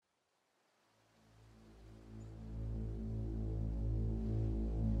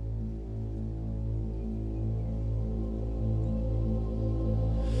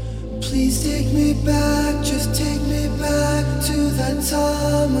take me back, just take me back to that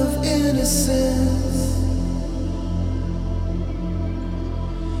time of innocence.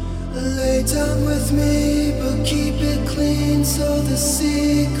 Lay down with me, but keep it clean so the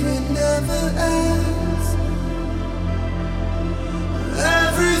secret never ends.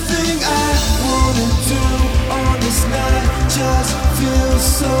 Everything I wanna do on this night just feels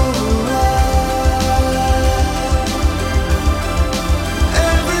so right.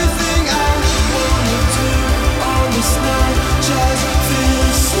 Everything I wanna do on this night just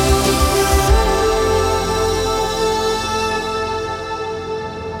feels so right.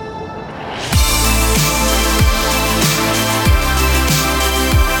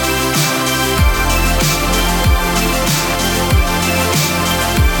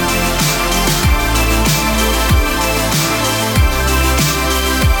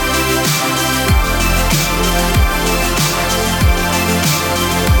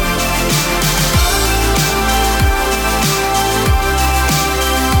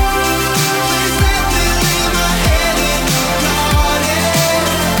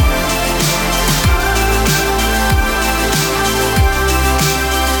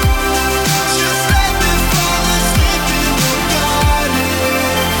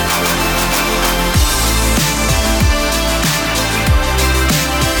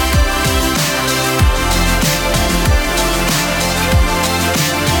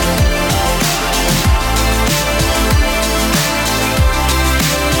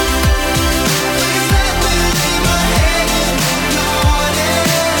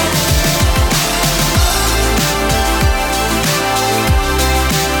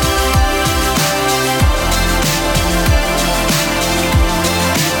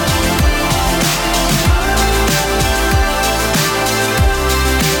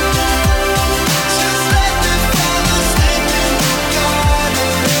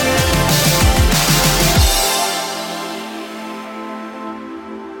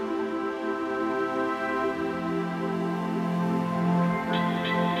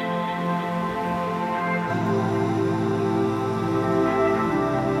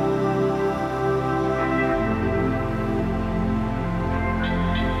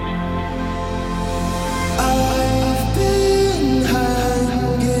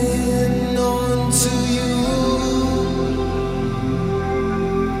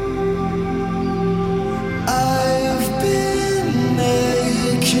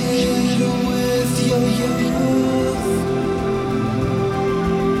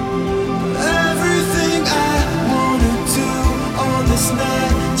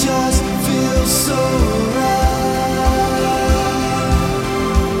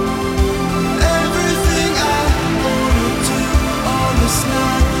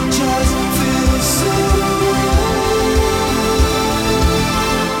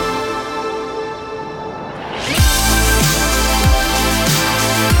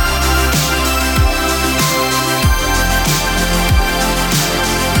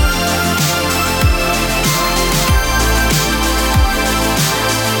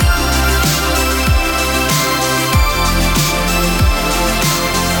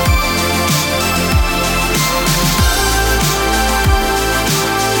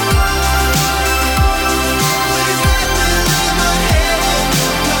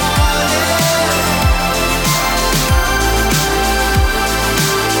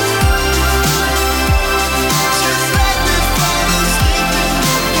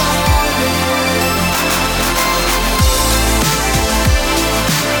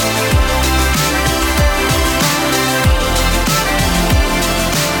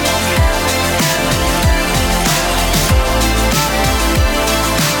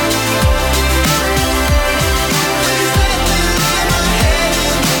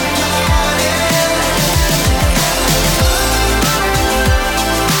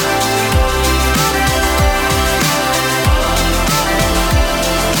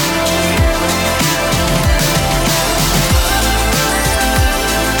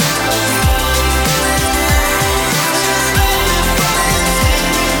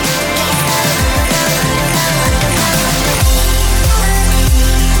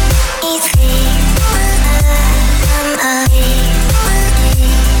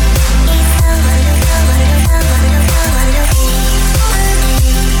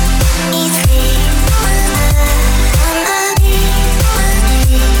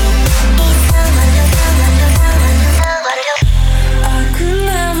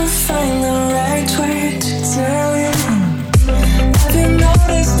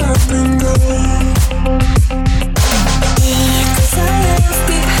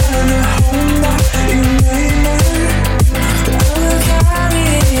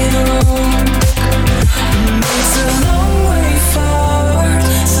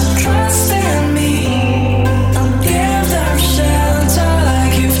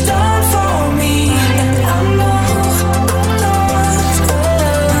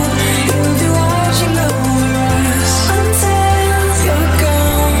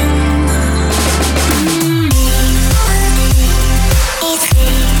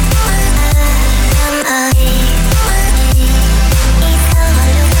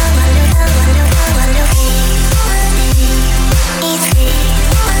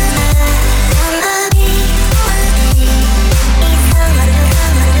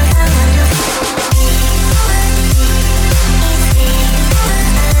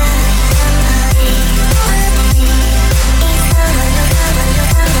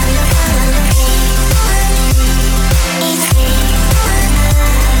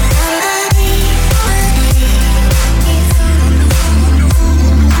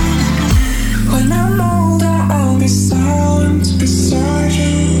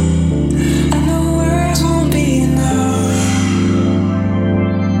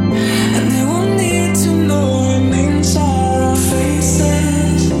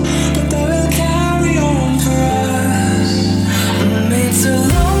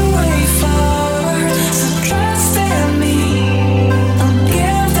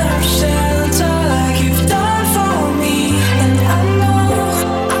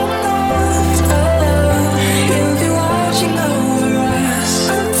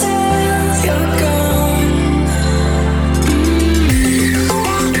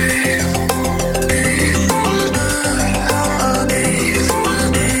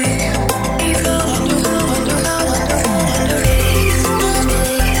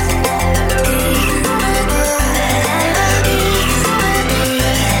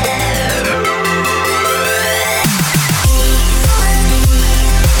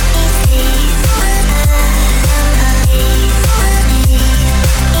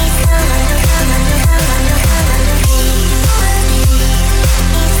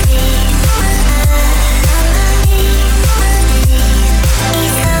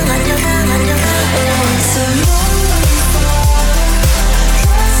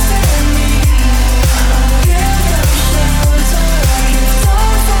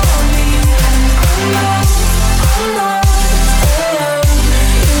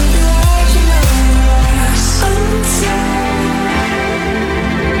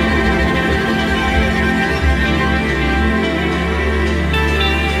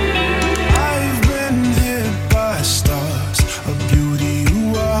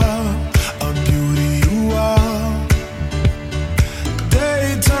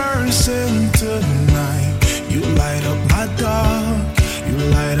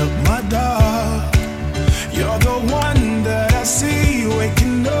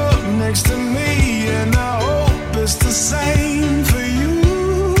 next to me, and I hope it's the same for you.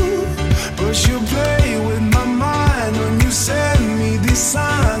 But you play with my mind when you send me these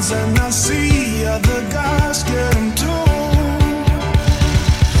signs, and I see other guys get them too.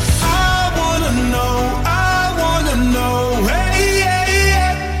 I wanna know, hey, hey,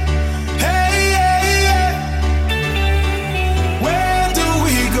 yeah, hey, hey, yeah. Where do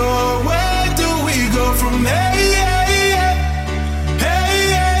we go from hey, hey, yeah, hey,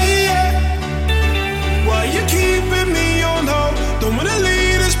 hey, yeah. Why you keeping me on hold? Don't wanna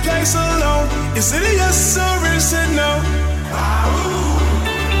leave this place alone. Is it a yes or is it no? I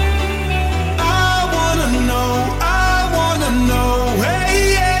wanna know,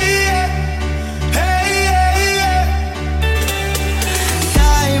 hey, hey, yeah, hey, hey, yeah.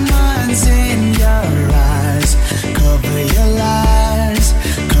 Diamonds in your eyes, cover your lies,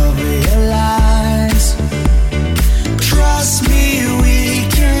 cover your lies. Trust me, we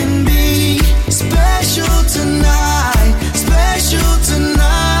can be special tonight, special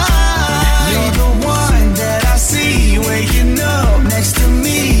tonight. You're the one that I see waking up next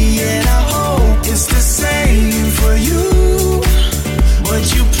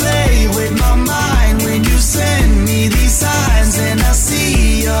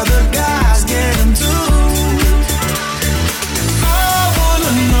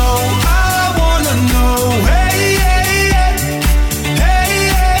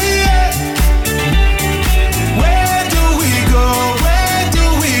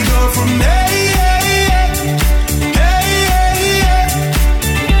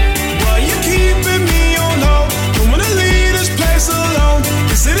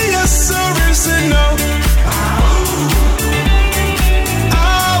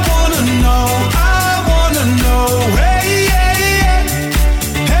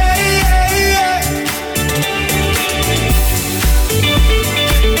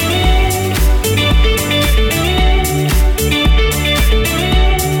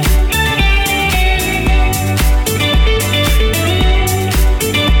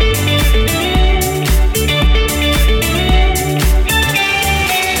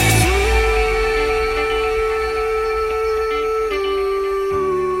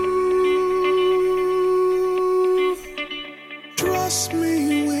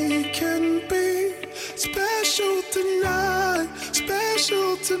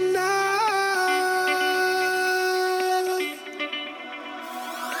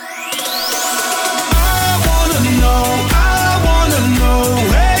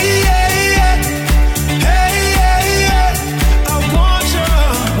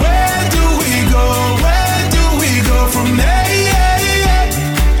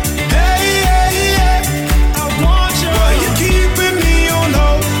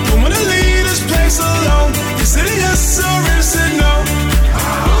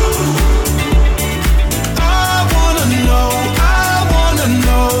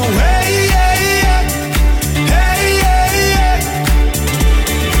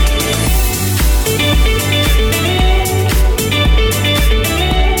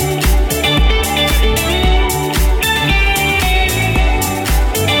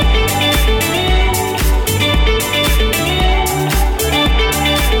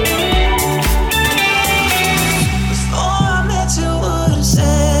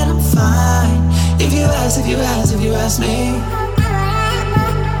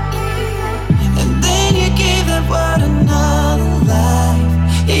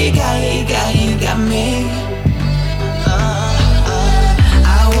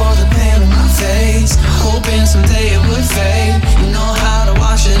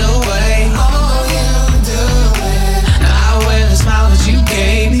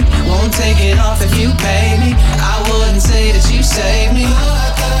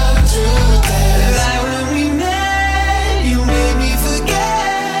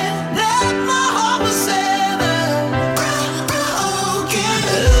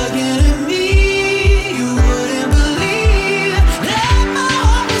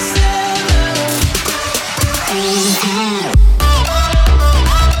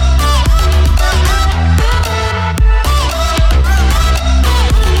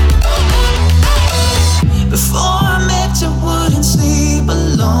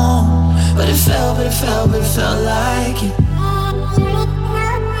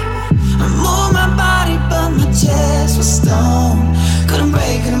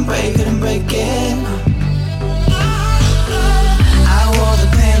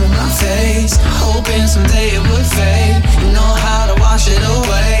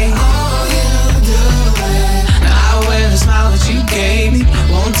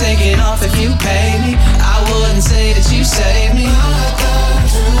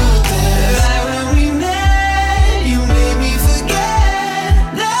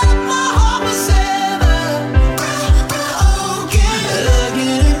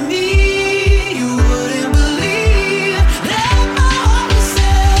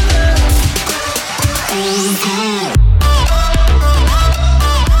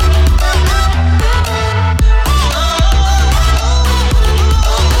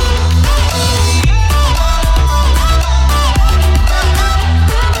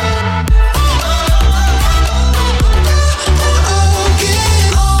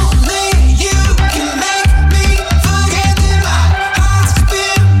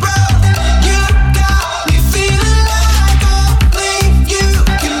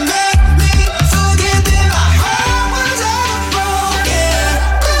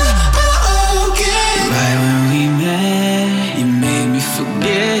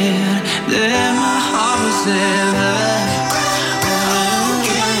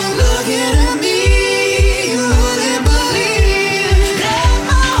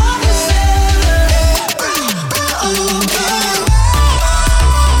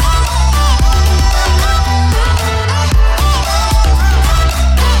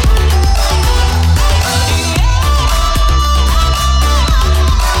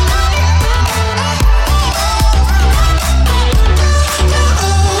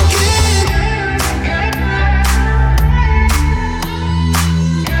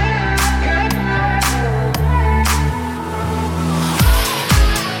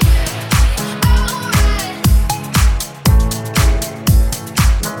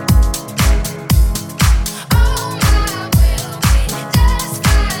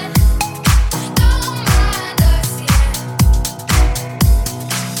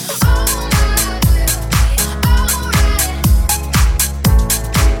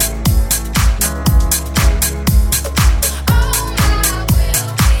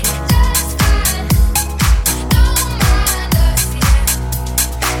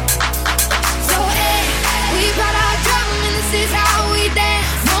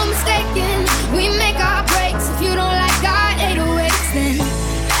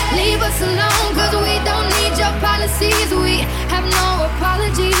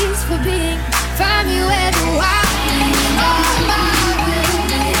for being. Find me where the wild things are.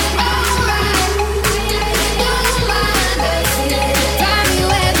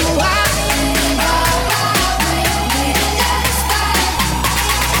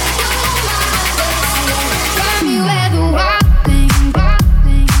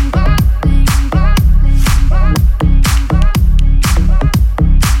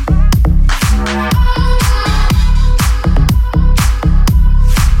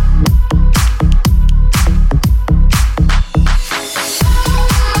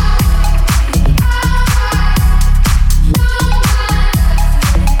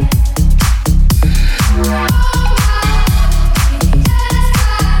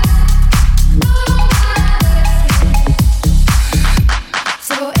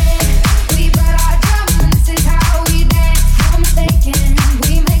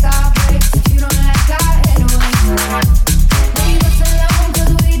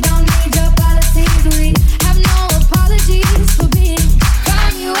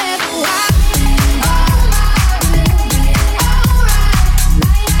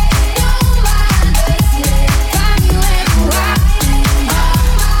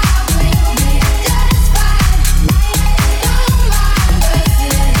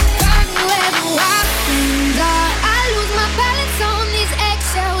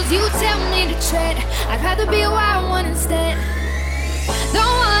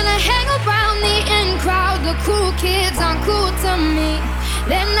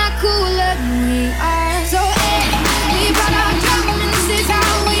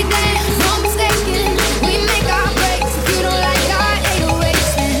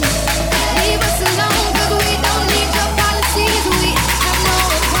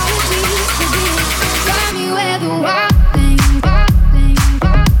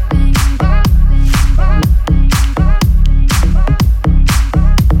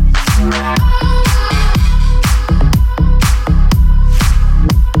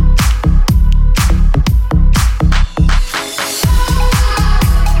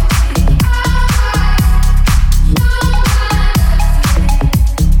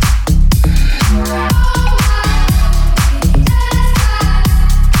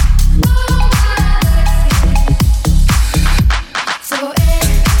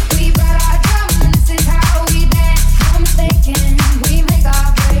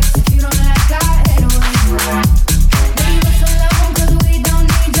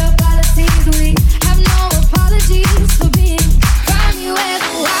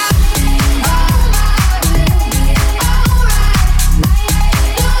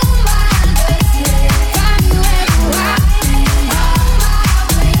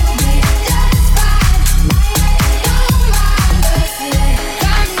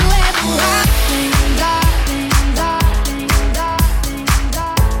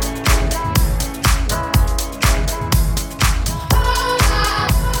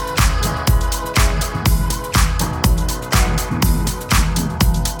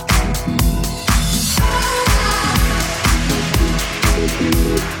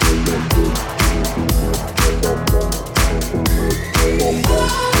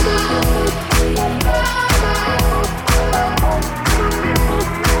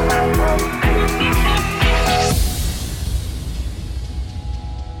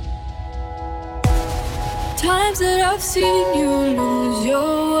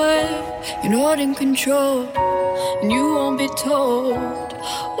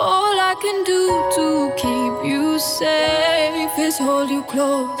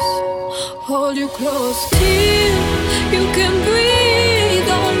 Hold you close till you can breathe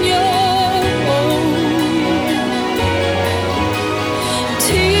on your own.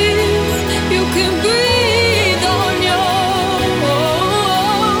 Till you can breathe on your own.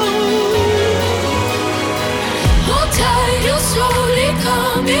 Hold tight, you're slowly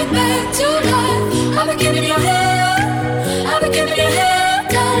coming back to life. I've been giving you hell, I've been giving you hell,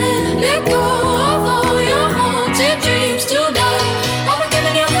 darling. Let go of all your haunted dreams tonight.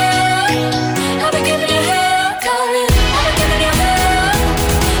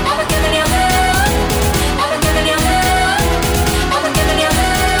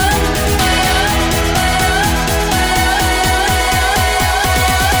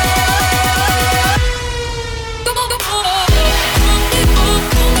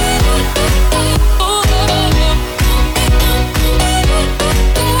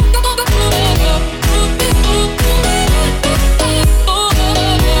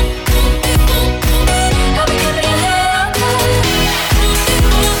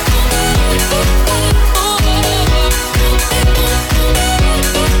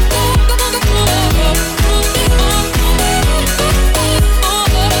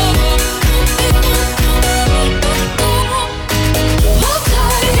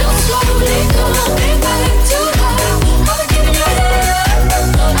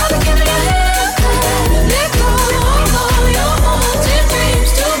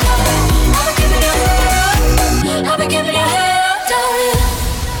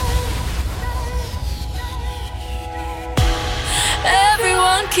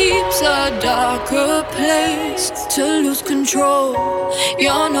 place to lose control.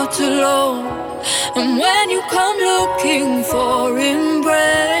 You're not alone. And when you come looking for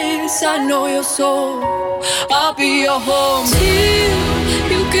embrace, I know your soul. I'll be your home till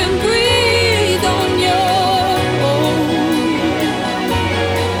you can breathe on your own.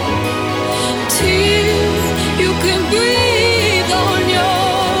 Till you can breathe on your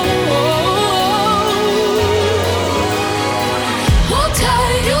own. Hold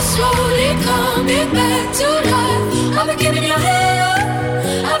tight, you're slowly coming back to life. I've been giving your head up,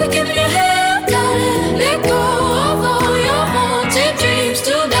 I've been giving your head up, darling. Let go of all your haunted dreams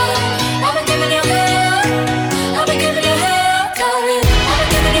tonight. I've been giving your head up, I've been giving your head up, darling. I've been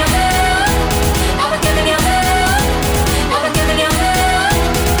giving your head up, I've been giving your head up, I've been giving your head up,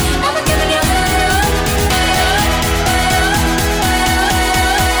 I've been giving your head up.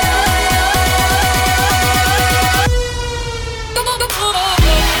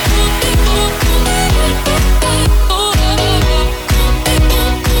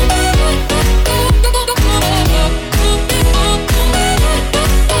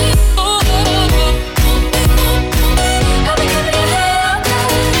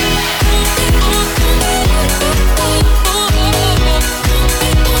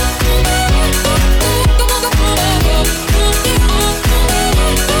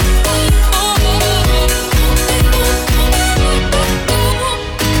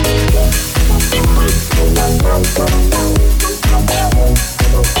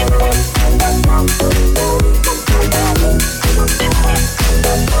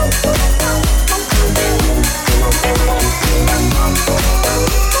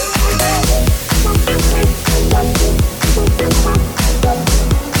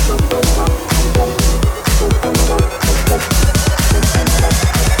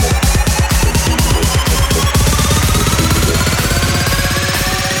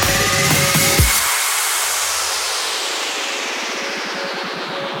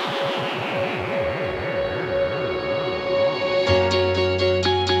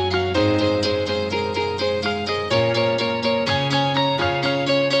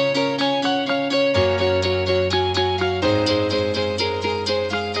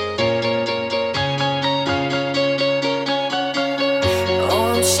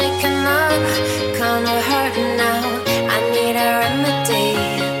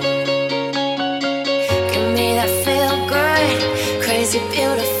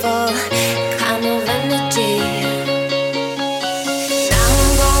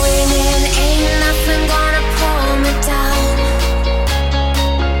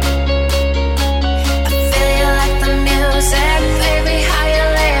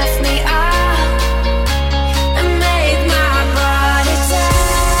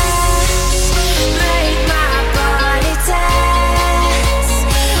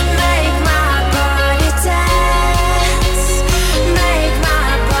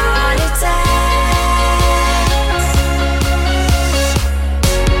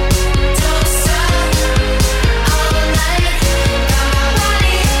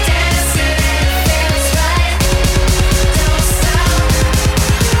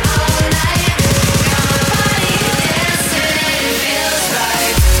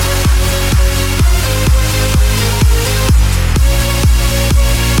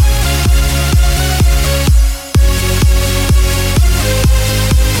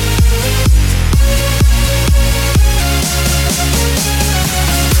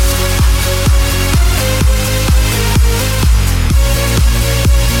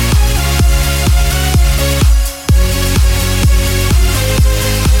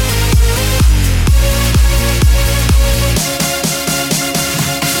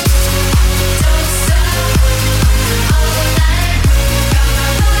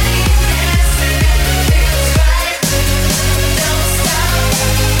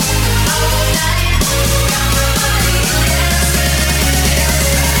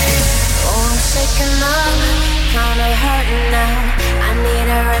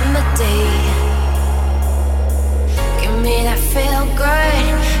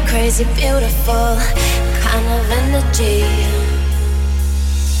 crazy, beautiful kind of energy.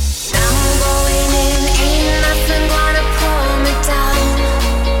 Now I'm going in, ain't nothing gonna pull me down.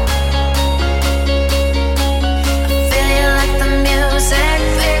 I feel like the music,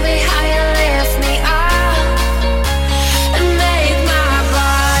 baby, how you lift me up and make my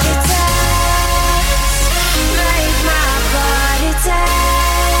body dance, make my body dance,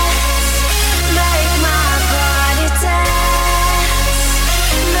 make my body dance,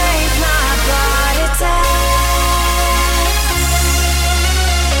 make my body dance.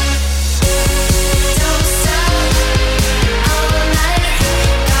 Don't stop.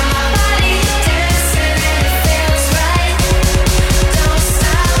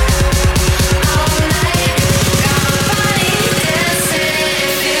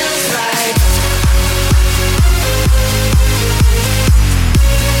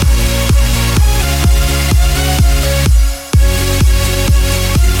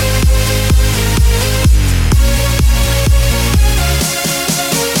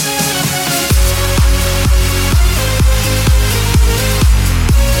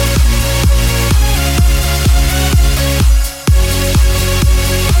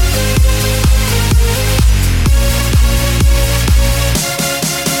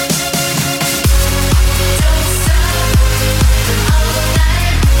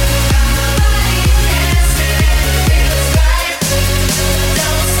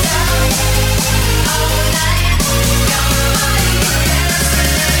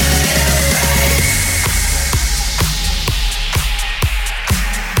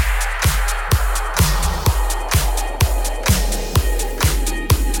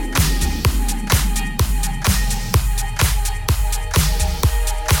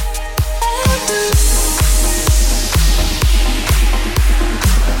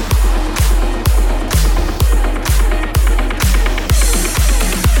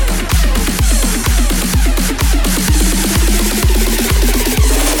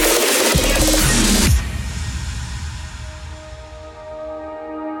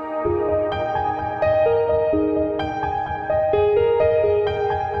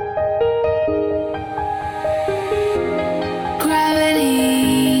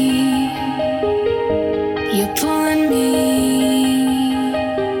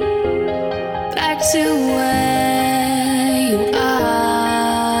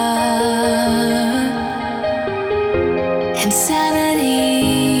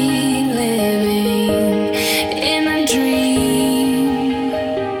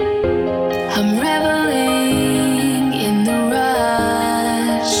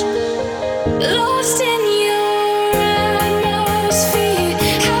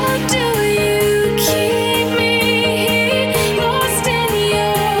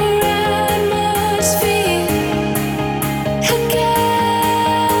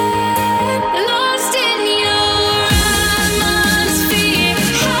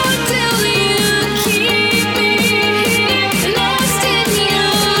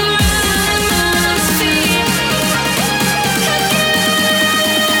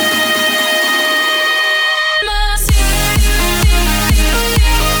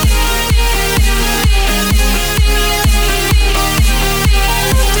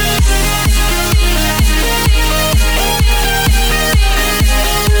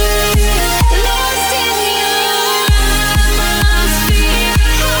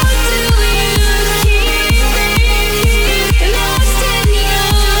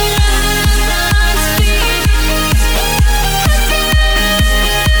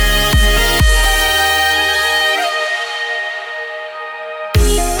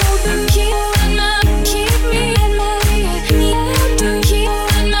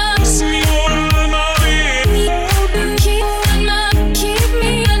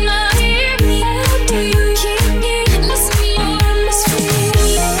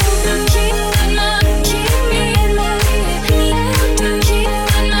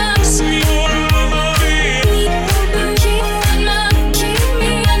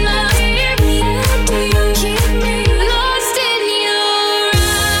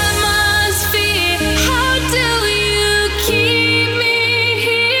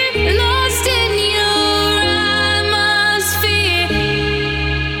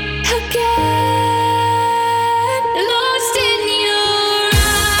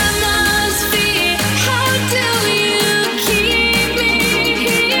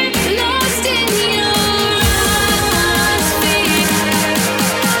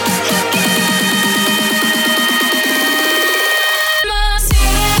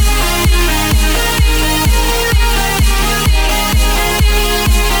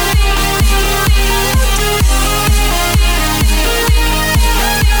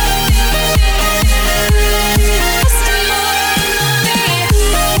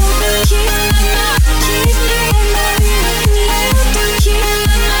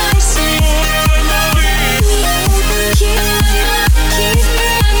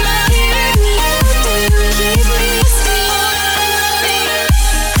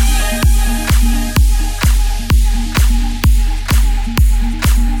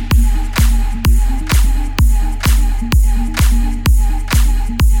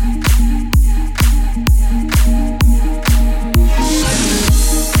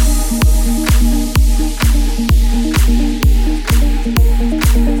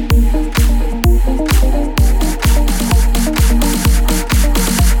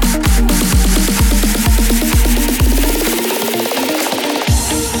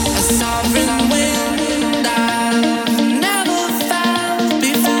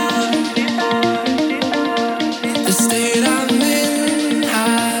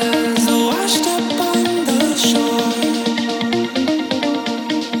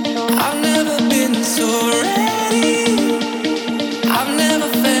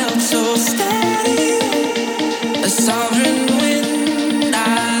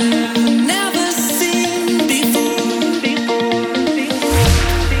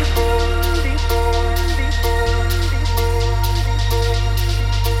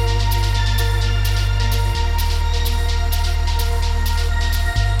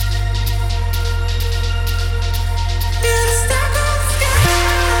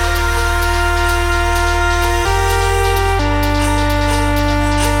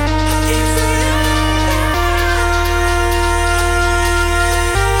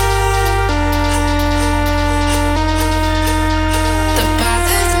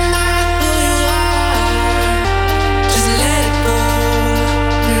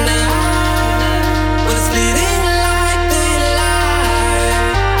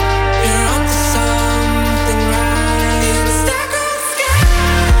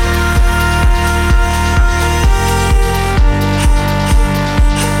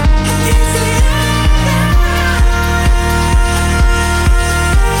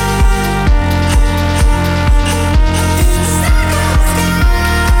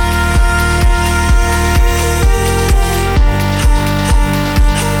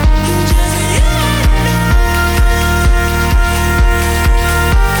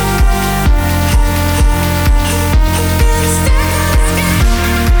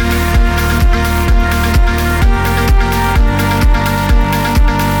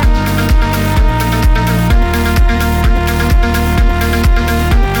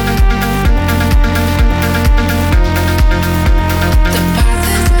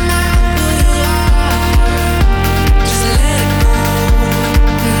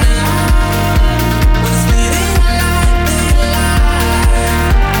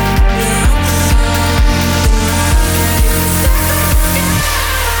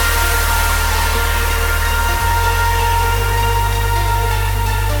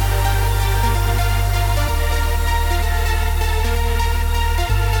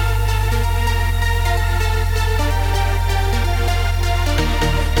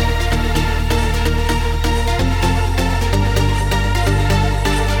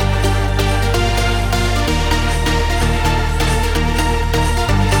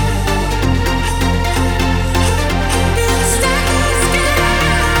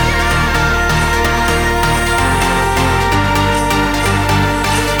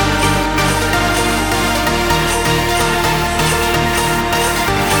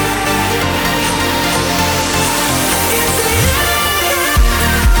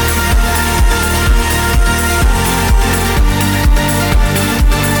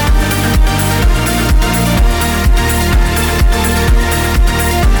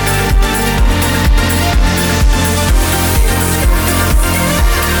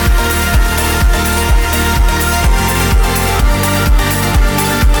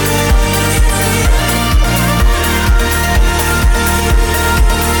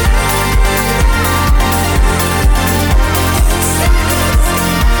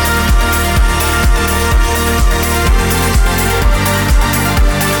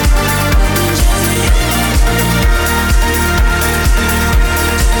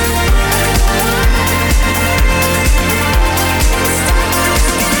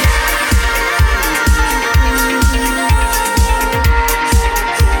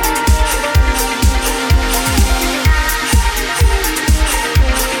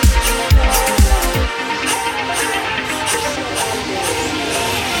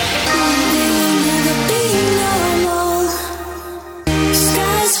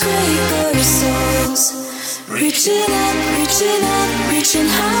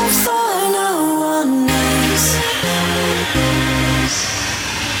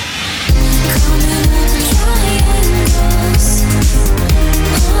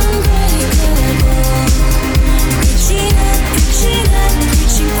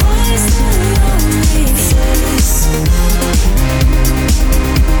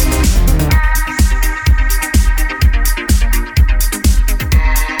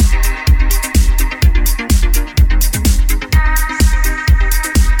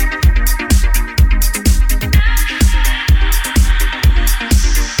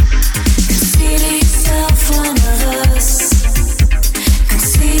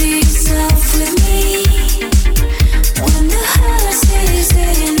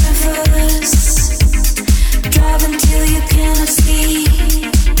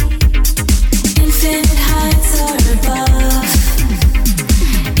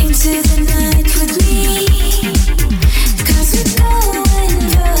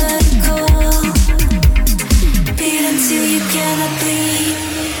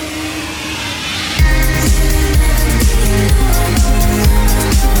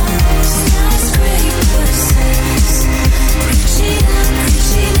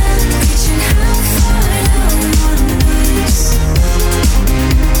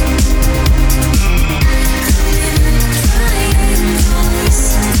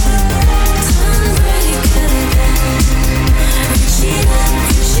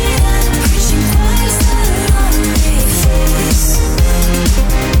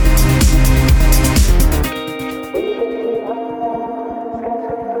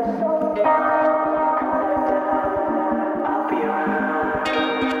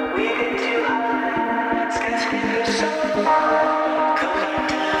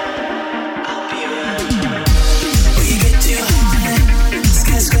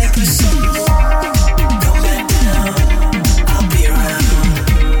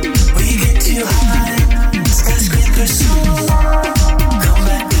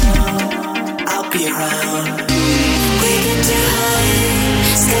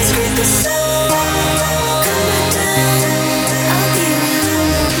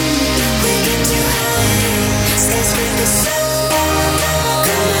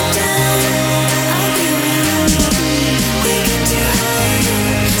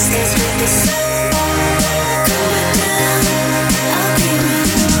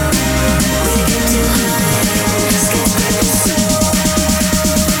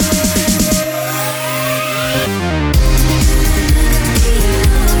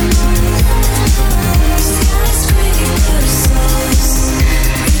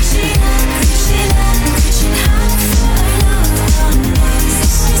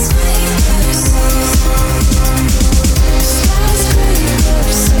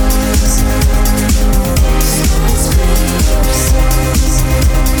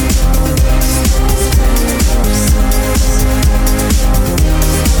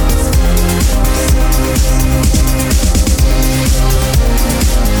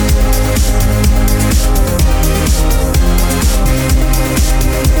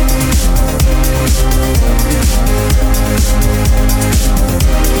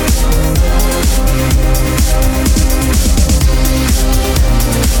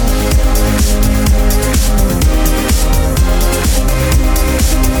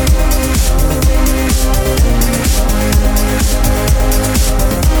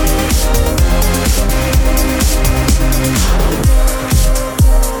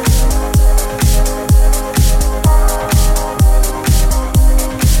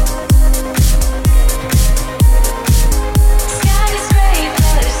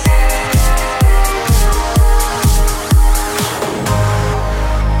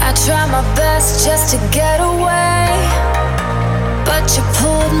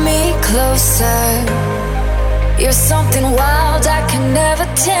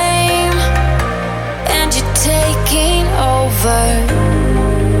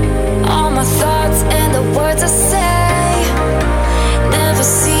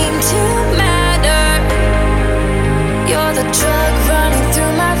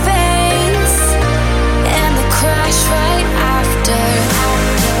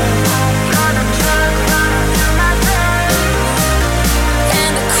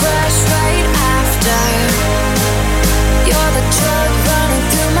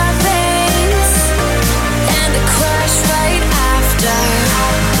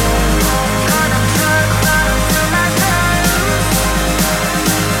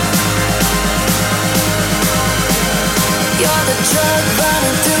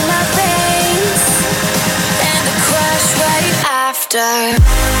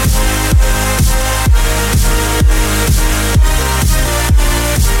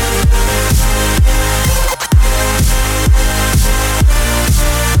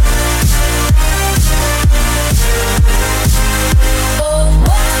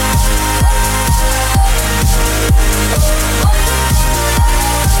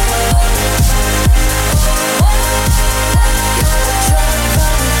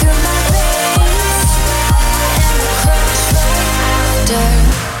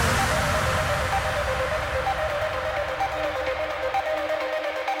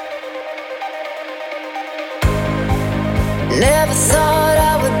 Never thought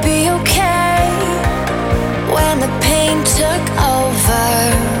I would be okay when the pain took over.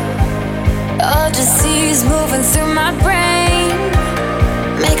 A disease moving through my brain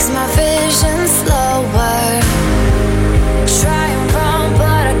makes my vision slower. Try and run,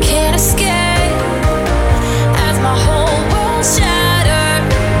 but I can't escape as my whole world shattered.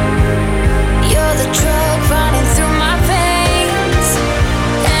 You're the drug running through my veins,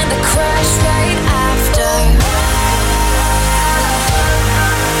 and the crash right after.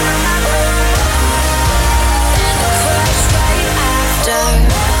 And the crash right after.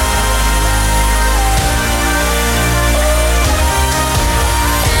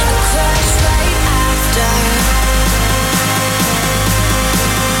 And the crash right after.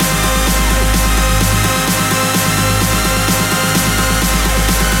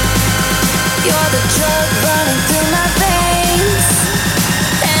 You're the drug running through my veins,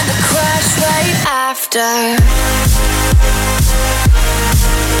 and the crash right after.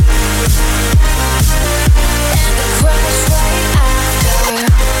 And the crash right after.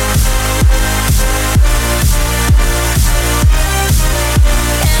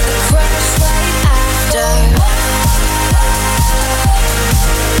 And the crash right after.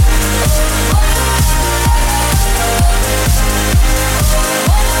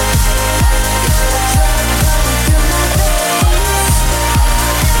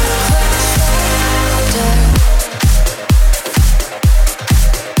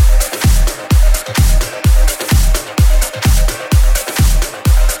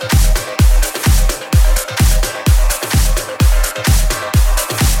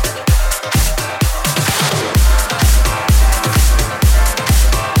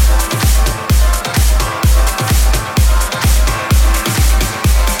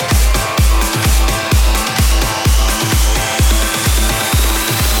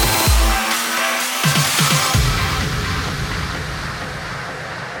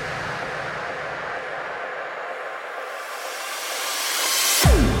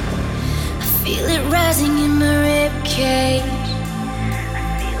 Feel it rising in my ribcage.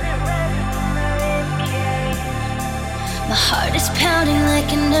 My heart is pounding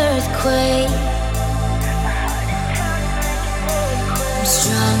like an earthquake. I'm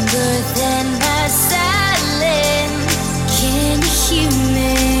stronger than my silence. Can you hear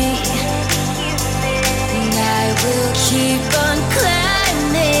me? And I will keep on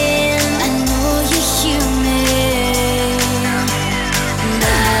climbing. I know you hear me.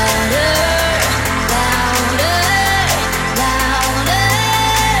 Louder, louder, louder.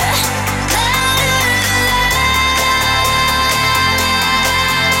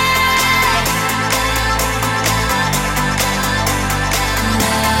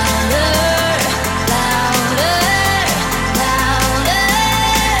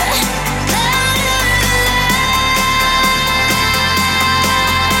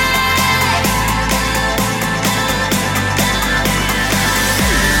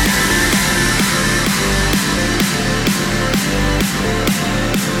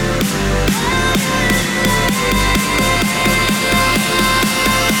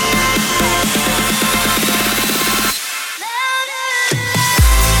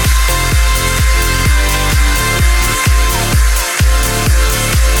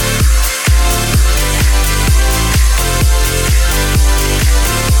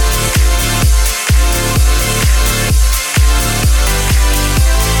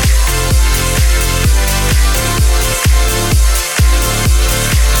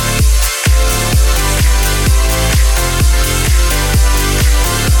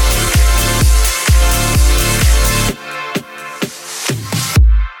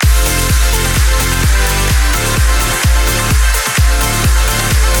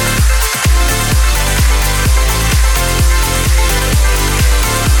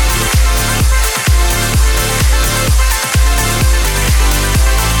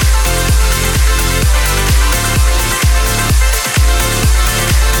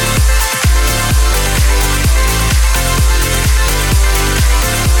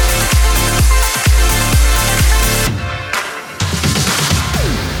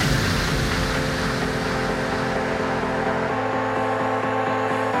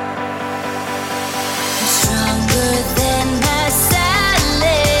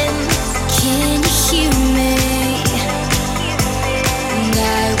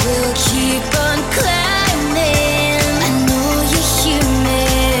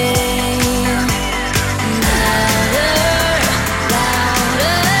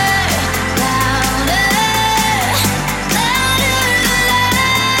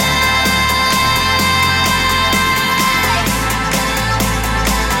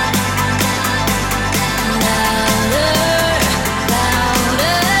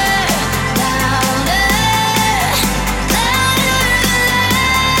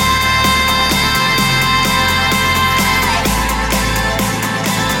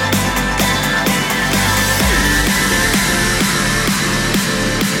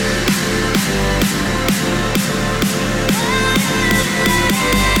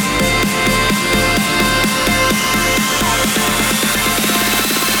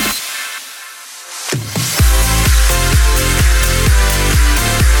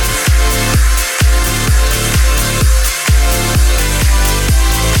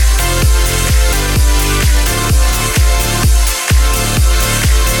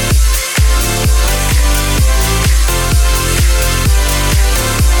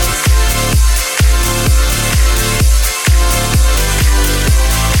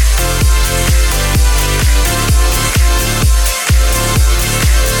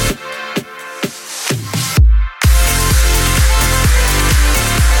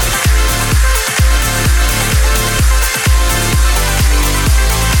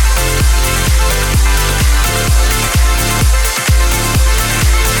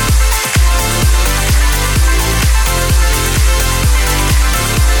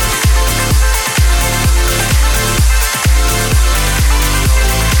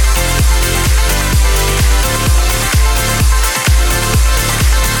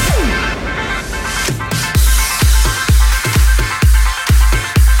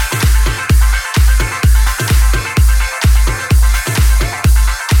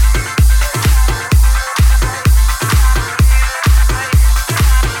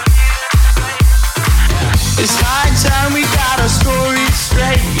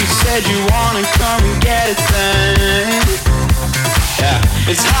 said you wanna come and get it then. Yeah,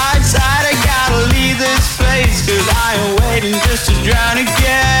 it's high tide, I gotta leave this place, 'cause I am waiting just to drown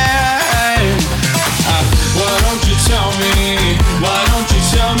again. Why don't you tell me, why don't you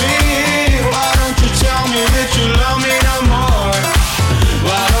tell me, why don't you tell me that you love me no more?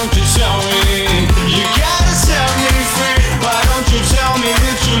 Why don't you tell me, you gotta set me free. Why don't you tell me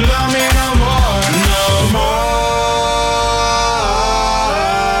that you love me no more? No more.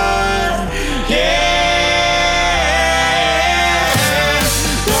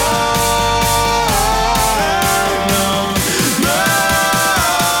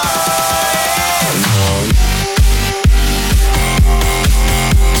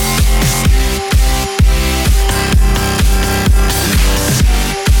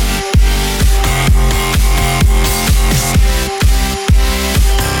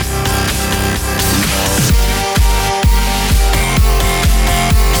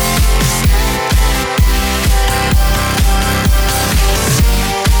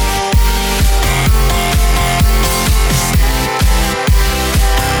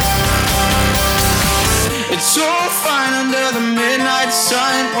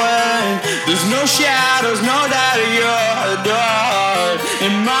 Shadows, no doubt of your door.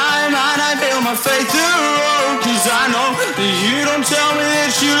 In my mind, I build my faith to the road, 'cause I know that you don't tell me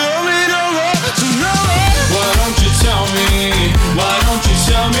that you love me no more. So no more. Why don't you tell me, why don't you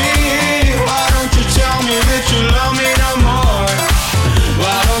tell me, why don't you tell me that you love me no more?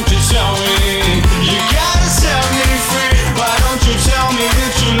 Why don't you tell me, you gotta set me free. Why don't you tell me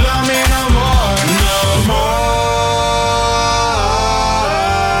that you love me no more? No more.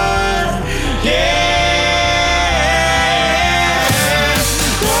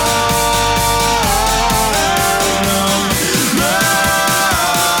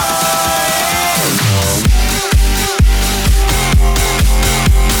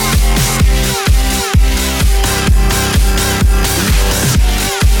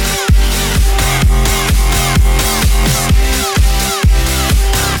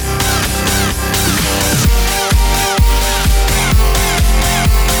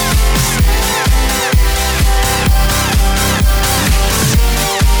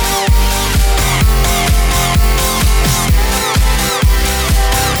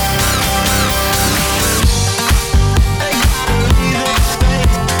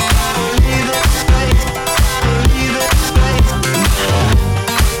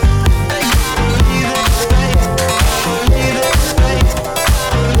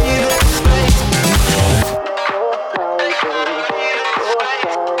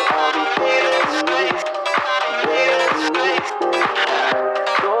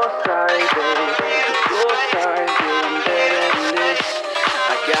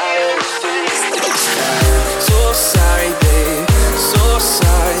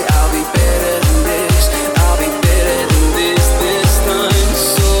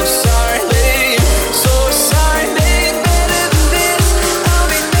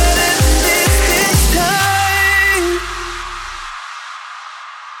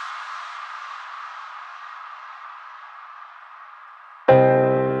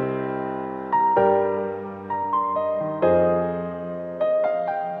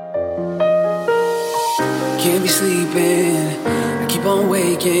 Can't be sleeping, I keep on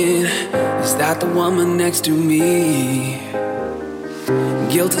waking. Is that the woman next to me?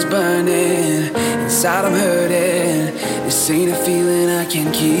 Guilt is burning, inside I'm hurting. This ain't a feeling I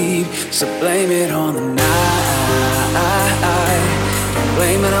can keep, so blame it on the night. Don't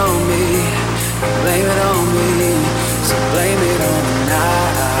blame it on me, blame it on me. So blame it on the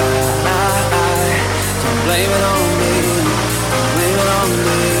night. Don't blame it on me, blame it on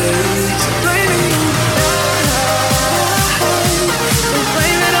me.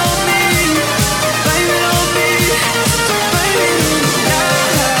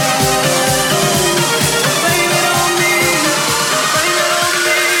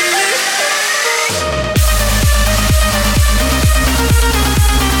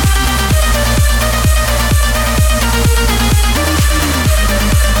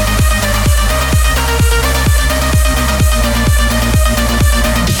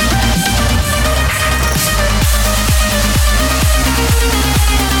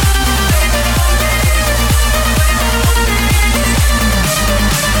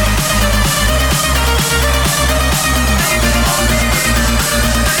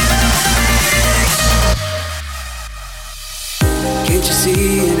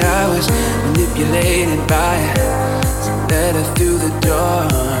 Manipulated by a letter through the door.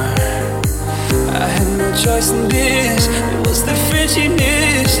 I had no choice in this. It was the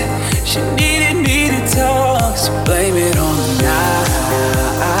frigidness. She needed me to talk, so blame it on the night.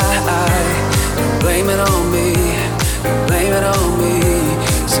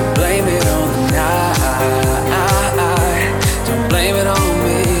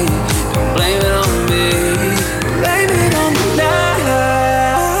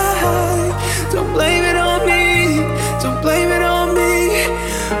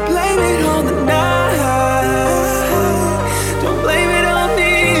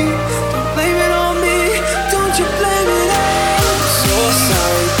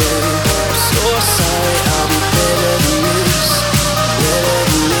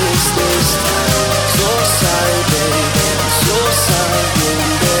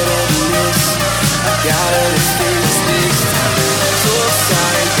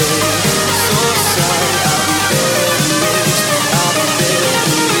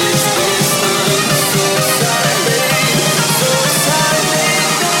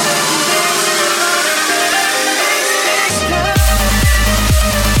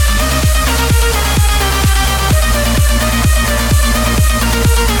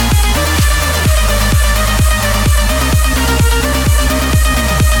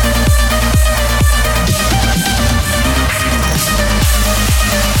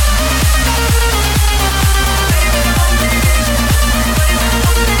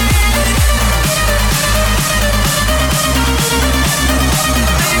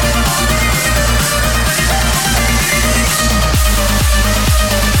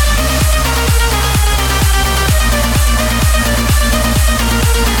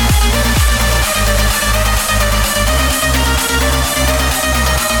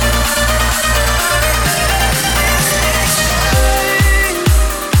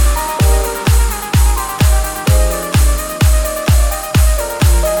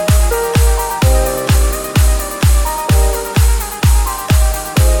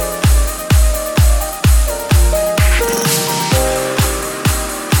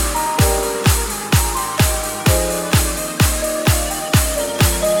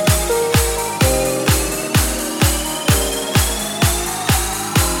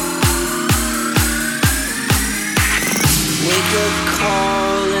 wake-up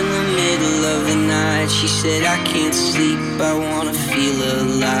call in the middle of the night. She said, I can't sleep, I wanna feel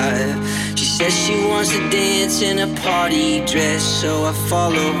alive. She says she wants to dance in a party dress, so I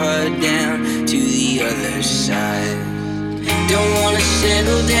follow her down to the other side. Don't wanna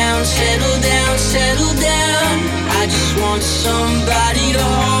settle down, settle down, settle down. I just want somebody to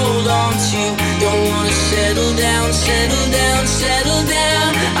hold on to. Don't wanna settle down, settle down, settle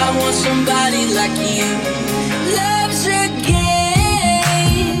down. I want somebody like you. Love's a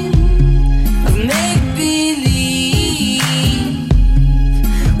game of make-believe.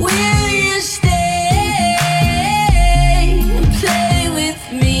 Will you stay and play with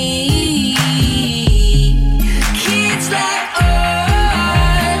me? Kids like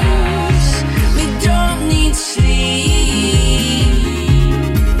ours, we don't need sleep.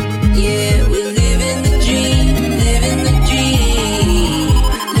 Yeah, we're living the dream, living the dream,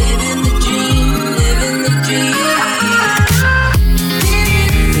 living the dream, living the dream.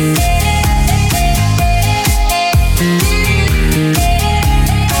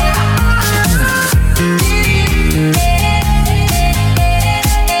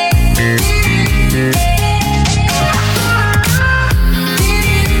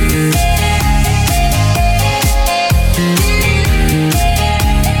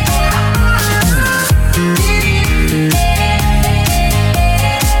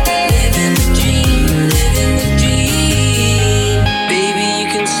 Living the dream, living the dream. Baby, you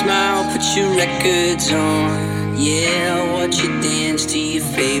can smile, put your records on. Yeah, I'll watch you dance to your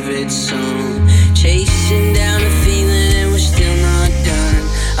favorite song. Chasing down a feeling and we're still not done.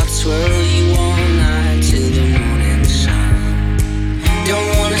 I'll twirl you all night till the morning sun. Don't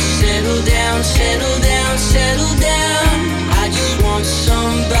wanna settle down, settle down, settle down. I just want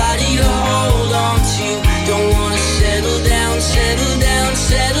somebody to hold on to. Don't wanna settle down, settle down,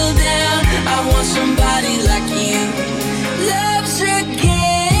 settle down. I want somebody like you. Love's a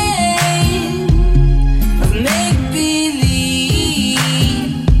game of make-believe.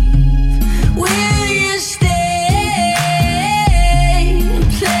 Will you stay and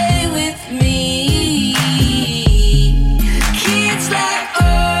play with me? Kids like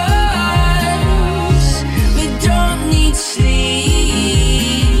ours, we don't need sleep.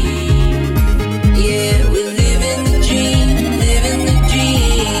 Yeah, we're living the dream, living the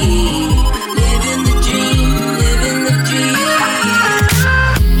dream, living the dream, living the dream.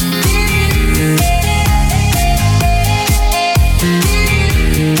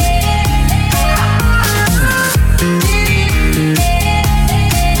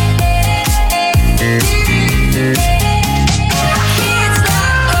 Kids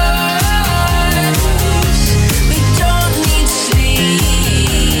like ours, we don't need sleep.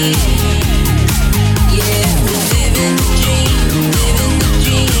 Yeah, we're living the dream, living the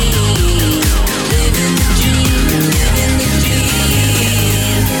dream, living the dream,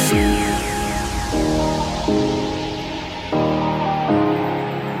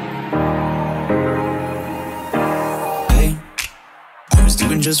 living the Hey, I was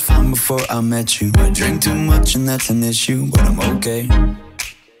doing just fine before I met you. I drink too much and that's an issue, but I'm okay.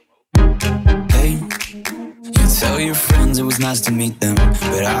 Hey, you tell your friends it was nice to meet them,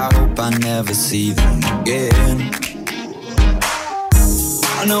 but I hope I never see them again.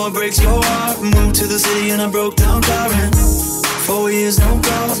 I know it breaks your heart. Moved to the city in a broke down car and 4 years no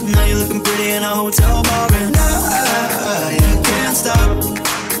calls. Now you're looking pretty in a hotel bar and I can't stop.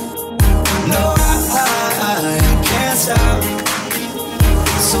 No, I can't stop.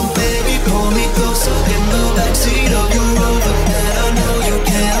 So baby, pull me closer in the backseat of your Rover that I know you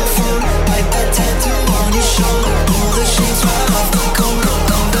can't afford. Like that tattoo on your shoulder, pull the sheets right off the corner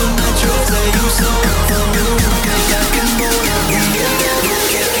of the mattress that you stole from your roommate back in Boulder. We ain't ever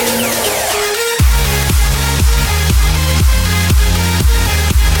getting old.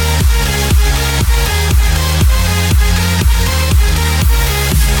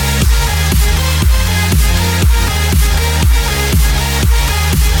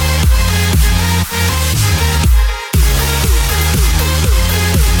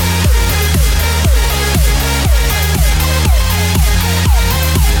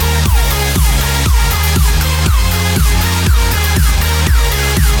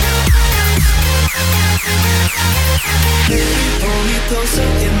 Pull me closer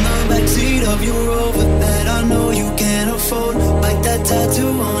in the backseat of your Rover that I know you can't afford. Like that tattoo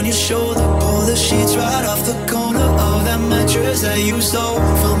on your shoulder, pull the sheets right off the corner of that mattress that you stole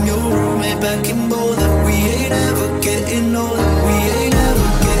from your roommate back in Boulder. We ain't ever getting older. We ain't ever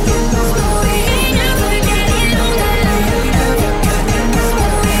getting older. We ain't ever getting older. We ain't ever getting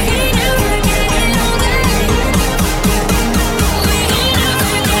older. We ain't ever getting older. We ain't ever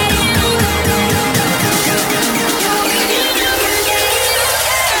getting older.